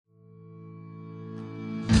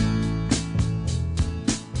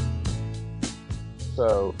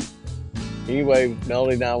So anyway,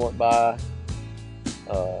 Melody and I went by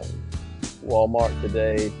uh, Walmart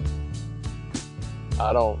today.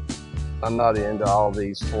 I don't. I'm not into all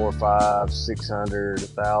these $400, $500, $600,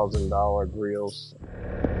 $1,000 grills.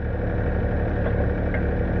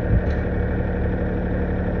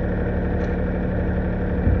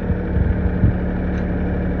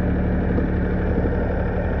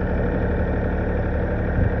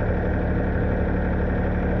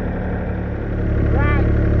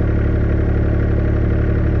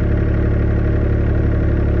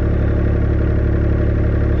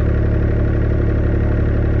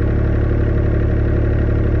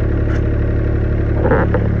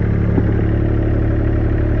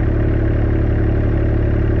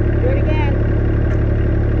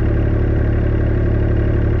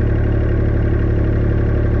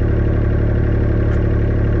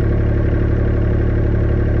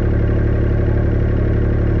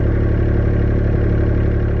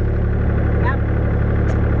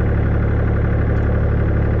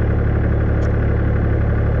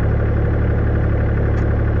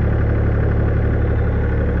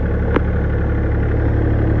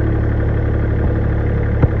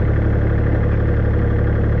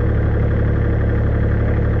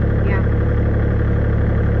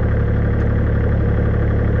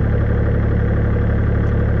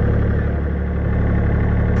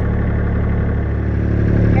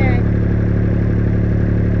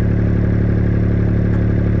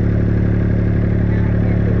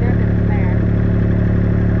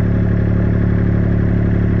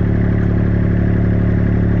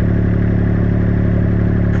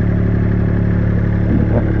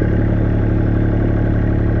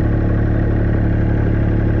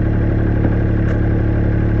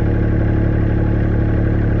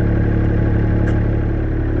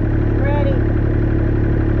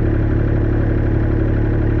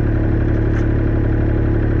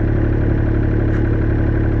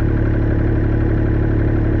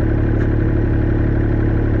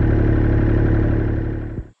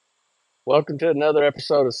 Welcome to another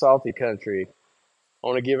episode of Salty Country. I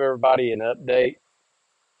want to give everybody an update.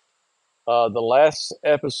 The last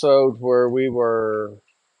episode where we were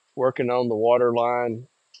working on the water line,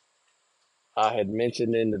 I had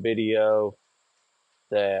mentioned in the video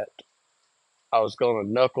that I was going to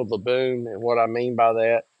knuckle the boom. And what I mean by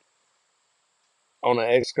that, on an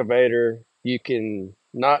excavator, you can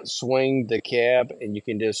not swing the cab and you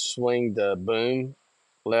can just swing the boom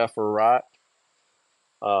left or right.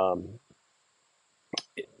 Um,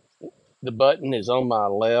 the button is on my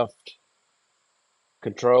left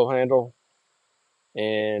control handle,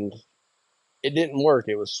 and it didn't work.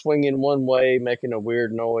 It was swinging one way, making a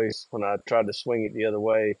weird noise when I tried to swing it the other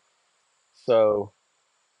way. So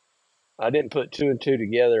I didn't put two and two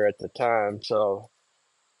together at the time. So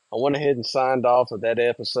I went ahead and signed off of that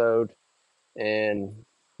episode, and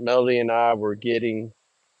Melody and I were getting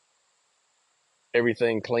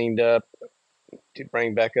everything cleaned up to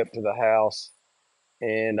bring back up to the house.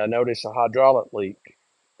 And I noticed a hydraulic leak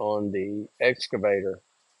on the excavator.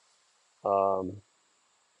 Um,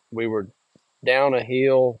 we were down a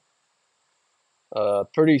hill, a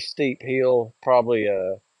pretty steep hill, probably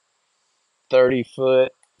a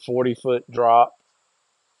 30-foot, 40-foot drop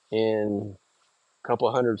in a couple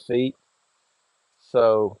of 100 feet.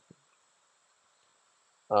 So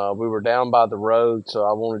we were down by the road, so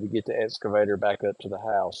I wanted to get the excavator back up to the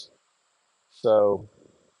house. So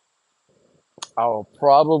I'll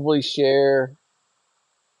probably share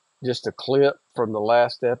just a clip from the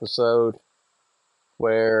last episode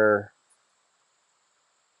where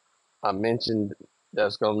I mentioned that I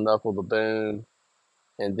was going to knuckle the boom,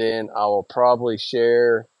 and then I will probably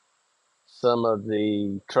share some of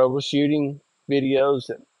the troubleshooting videos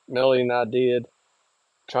that Melly and I did,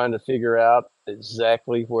 trying to figure out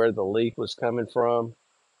exactly where the leak was coming from.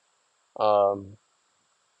 Um,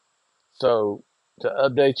 so to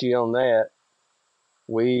update you on that,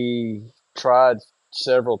 we tried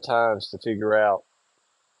several times to figure out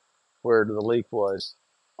where the leak was.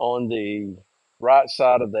 On the right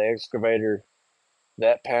side of the excavator,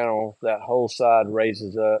 that panel, that whole side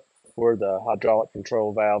raises up where the hydraulic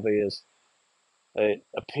control valve is. It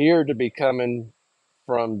appeared to be coming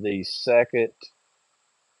from the second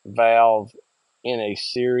valve in a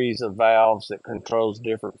series of valves that controls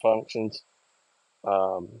different functions.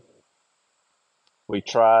 Um, we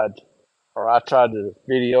tried, or I tried to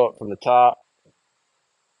video it from the top.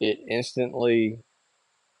 It instantly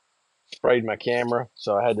sprayed my camera,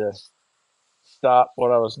 so I had to stop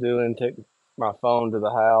what I was doing, take my phone to the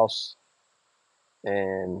house,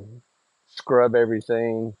 and scrub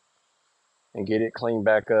everything and get it cleaned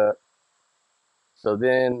back up. So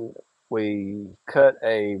then we cut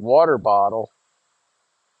a water bottle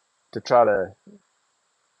to try to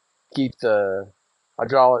keep the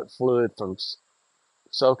hydraulic fluid from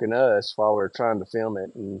soaking us while we were trying to film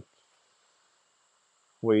it. And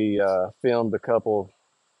we filmed a couple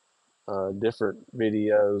different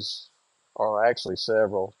videos, or actually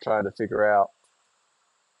several, trying to figure out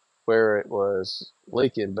where it was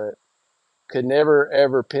leaking, but could never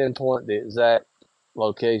ever pinpoint the exact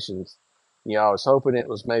locations. I was hoping it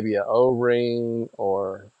was maybe a O-ring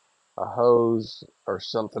or a hose or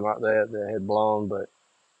something like that that had blown, but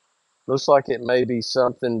looks like it may be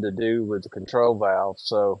something to do with the control valve.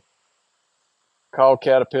 So called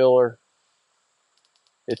Caterpillar.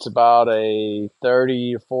 It's about a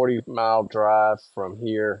 30 to 40 mile drive from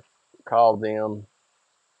here. Called them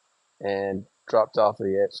and dropped off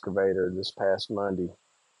the excavator this past Monday.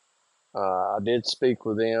 I did speak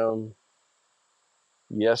with them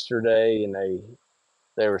yesterday, and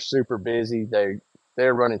they were super busy.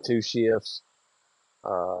 They're running 2 shifts.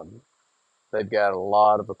 Um, they've got a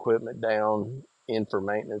lot of equipment down in for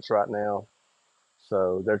maintenance right now,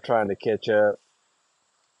 so they're trying to catch up.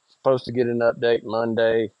 Supposed to get an update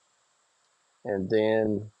Monday, and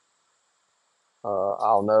then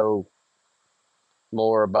I'll know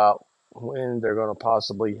more about when they're going to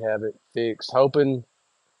possibly have it fixed. Hoping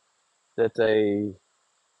that they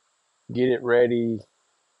get it ready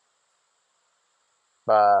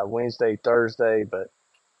by Wednesday, Thursday, but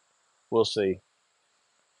we'll see.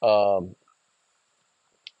 Um,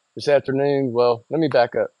 this afternoon, well, let me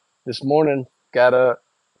back up. This morning, got up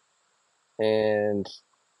and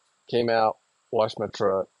came out, washed my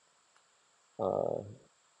truck. Uh,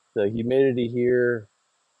 the humidity here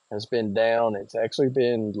has been down. It's actually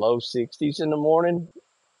been low 60s in the morning,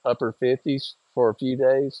 upper 50s for a few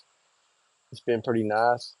days. It's been pretty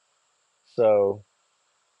nice. So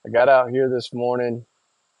I got out here this morning,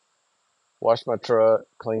 washed my truck,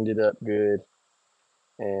 cleaned it up good,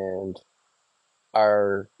 and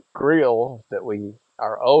our grill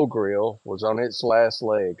our old grill was on its last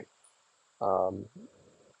leg. Um,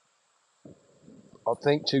 I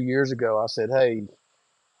think 2 years ago I said, hey,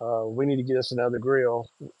 we need to get us another grill.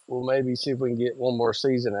 We'll maybe see if we can get one more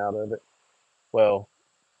season out of it. Well,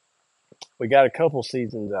 we got a couple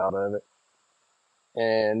seasons out of it,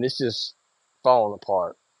 and it's just falling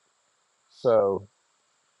apart. So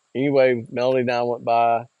anyway, Melody and I went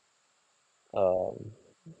by um,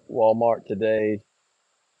 Walmart today.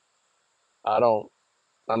 I don't.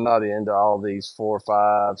 I'm not into all these 4,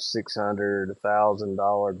 5, 600,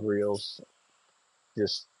 $1,000 grills.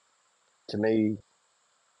 Just to me,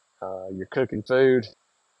 you're cooking food,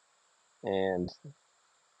 and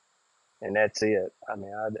that's it. I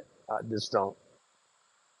mean, I just don't.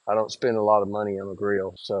 I don't spend a lot of money on a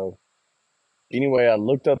grill. So anyway, I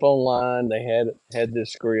looked up online. They had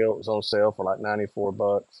this grill. It was on sale for like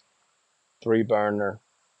 $94, 3 burner.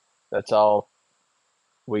 That's all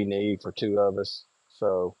we need for 2 of us.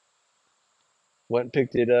 So went and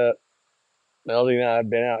picked it up. Melody and I have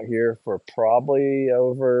been out here for probably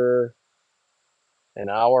over an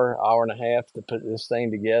hour, hour and a half to put this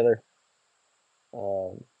thing together.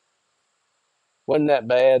 Um, wasn't that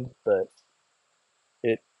bad, but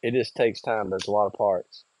it just takes time. There's a lot of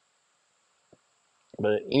parts.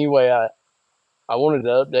 But anyway, I wanted to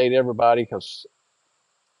update everybody because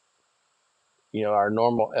our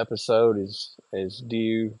normal episode is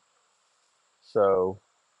due. So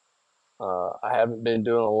I haven't been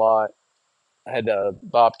doing a lot. I had a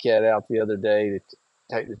bobcat out the other day to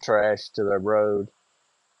take the trash to the road,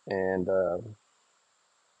 and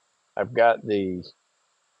I've got the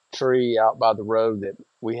tree out by the road that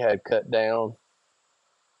we had cut down.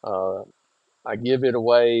 Uh, I give it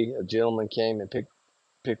away. A gentleman came and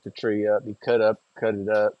picked the tree up. He cut it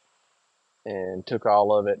up, and took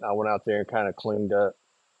all of it. And I went out there and kind of cleaned up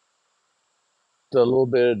the little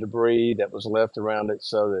bit of debris that was left around it,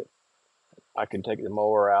 so that I can take the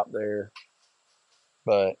mower out there.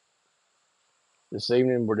 But this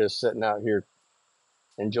evening we're just sitting out here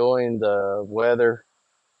enjoying the weather.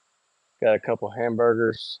 Got a couple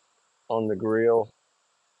hamburgers on the grill,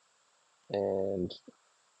 and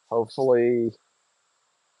hopefully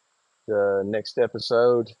the next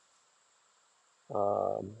episode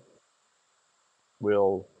um,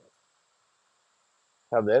 we'll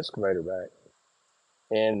have the excavator back.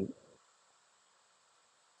 And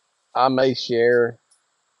I may share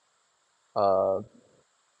uh,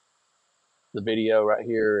 the video right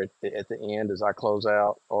here at the end as I close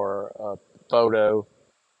out, or a photo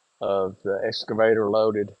of the excavator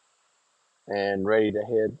loaded and ready to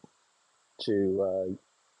head to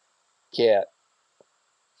Cat.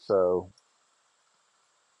 So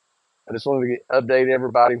I just wanted to update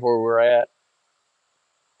everybody where we're at.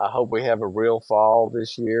 I hope we have a real fall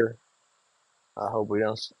this year. I hope we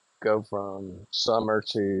don't go from summer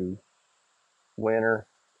to winter.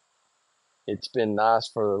 It's been nice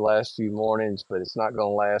for the last few mornings, but it's not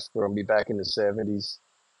going to last. We're going to be back in the 70s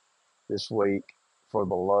this week for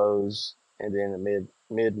the lows, and then the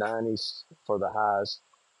mid 90s for the highs.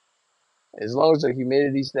 As long as the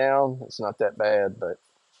humidity's down, it's not that bad. But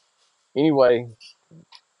anyway,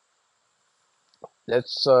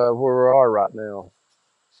 that's where we are right now.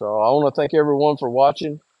 So I want to thank everyone for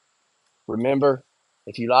watching. Remember,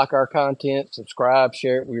 if you like our content, subscribe,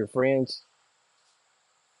 share it with your friends.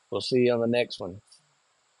 We'll see you on the next one.